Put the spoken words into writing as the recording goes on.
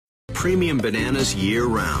premium bananas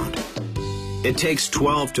year-round. It takes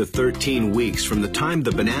 12 to 13 weeks from the time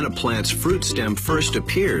the banana plant's fruit stem first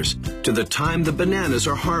appears to the time the bananas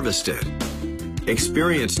are harvested.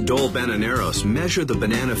 Experienced Dole bananeros measure the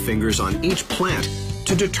banana fingers on each plant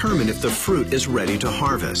to determine if the fruit is ready to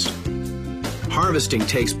harvest. Harvesting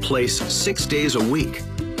takes place 6 days a week.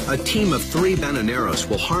 A team of 3 bananeros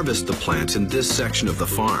will harvest the plants in this section of the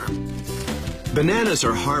farm. Bananas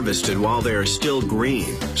are harvested while they are still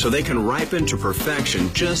green, so they can ripen to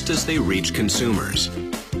perfection just as they reach consumers.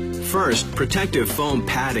 First, protective foam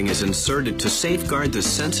padding is inserted to safeguard the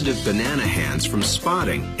sensitive banana hands from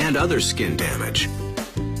spotting and other skin damage.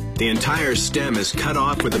 The entire stem is cut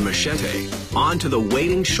off with a machete onto the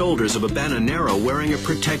waiting shoulders of a bananero wearing a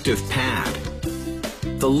protective pad.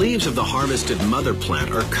 The leaves of the harvested mother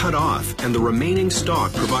plant are cut off, and the remaining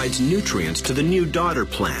stalk provides nutrients to the new daughter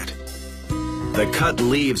plant. The cut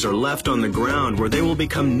leaves are left on the ground where they will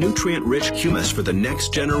become nutrient-rich humus for the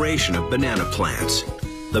next generation of banana plants.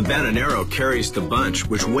 The bananero carries the bunch,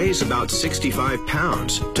 which weighs about 65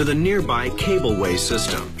 pounds, to the nearby cableway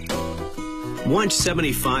system. Once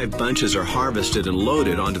 75 bunches are harvested and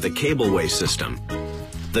loaded onto the cableway system,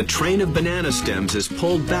 the train of banana stems is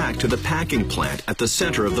pulled back to the packing plant at the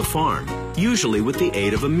center of the farm, usually with the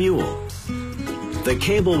aid of a mule. The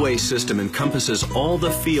cableway system encompasses all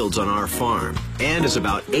the fields on our farm and is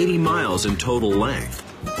about 80 miles in total length.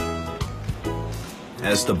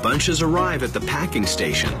 As the bunches arrive at the packing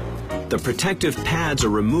station, the protective pads are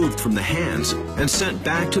removed from the hands and sent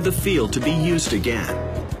back to the field to be used again.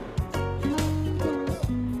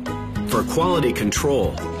 For quality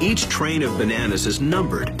control, each train of bananas is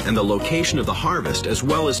numbered and the location of the harvest as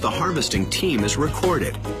well as the harvesting team is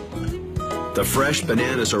recorded. The fresh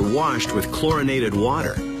bananas are washed with chlorinated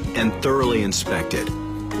water and thoroughly inspected.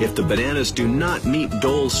 If the bananas do not meet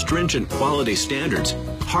Dole's stringent quality standards,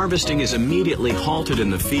 harvesting is immediately halted in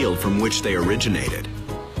the field from which they originated.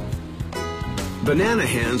 Banana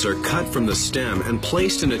hands are cut from the stem and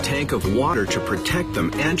placed in a tank of water to protect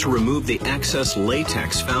them and to remove the excess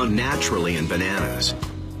latex found naturally in bananas.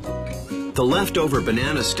 The leftover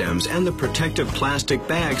banana stems and the protective plastic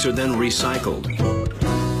bags are then recycled.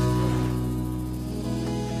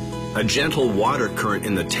 A gentle water current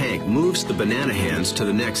in the tank moves the banana hands to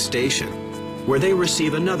the next station, where they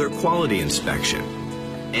receive another quality inspection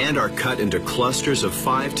and are cut into clusters of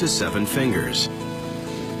 5 to 7 fingers.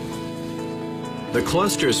 The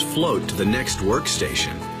clusters float to the next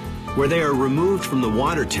workstation, where they are removed from the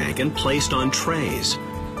water tank and placed on trays.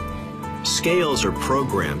 Scales are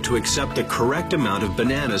programmed to accept the correct amount of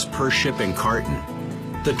bananas per shipping carton.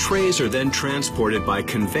 The trays are then transported by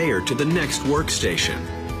conveyor to the next workstation,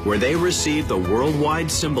 where they receive the worldwide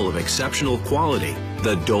symbol of exceptional quality,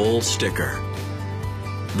 the Dole sticker.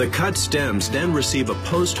 The cut stems then receive a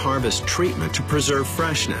post-harvest treatment to preserve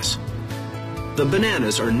freshness. The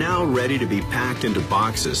bananas are now ready to be packed into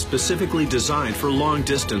boxes specifically designed for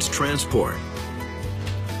long-distance transport.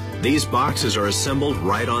 These boxes are assembled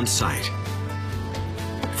right on site.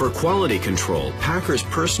 For quality control, packers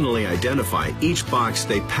personally identify each box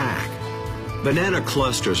they pack. Banana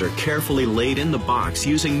clusters are carefully laid in the box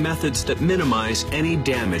using methods that minimize any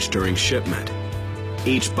damage during shipment.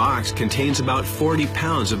 Each box contains about 40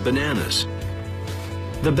 pounds of bananas.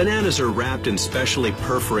 The bananas are wrapped in specially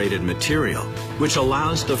perforated material, which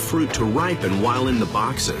allows the fruit to ripen while in the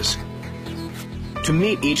boxes. To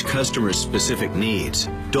meet each customer's specific needs,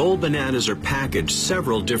 Dole bananas are packaged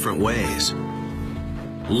several different ways.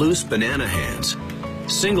 Loose banana hands,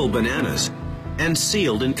 single bananas, and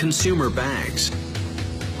sealed in consumer bags.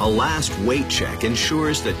 A last weight check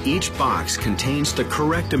ensures that each box contains the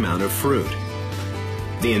correct amount of fruit.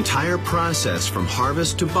 The entire process from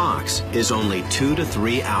harvest to box is only 2 to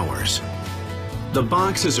 3 hours. The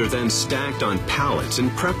boxes are then stacked on pallets in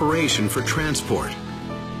preparation for transport.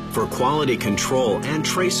 For quality control and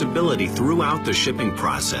traceability throughout the shipping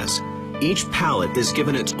process, each pallet is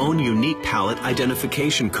given its own unique pallet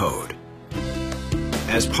identification code.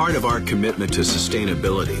 As part of our commitment to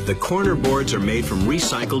sustainability, the corner boards are made from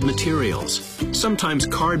recycled materials. Sometimes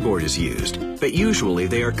cardboard is used, but usually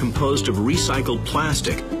they are composed of recycled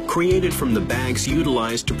plastic created from the bags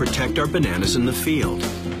utilized to protect our bananas in the field.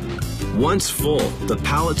 Once full, the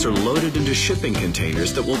pallets are loaded into shipping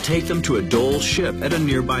containers that will take them to a Dole ship at a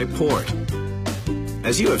nearby port.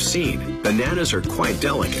 As you have seen, bananas are quite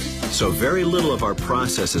delicate, so very little of our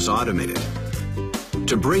process is automated.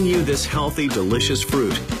 To bring you this healthy, delicious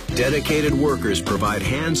fruit, dedicated workers provide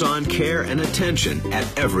hands-on care and attention at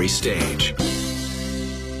every stage.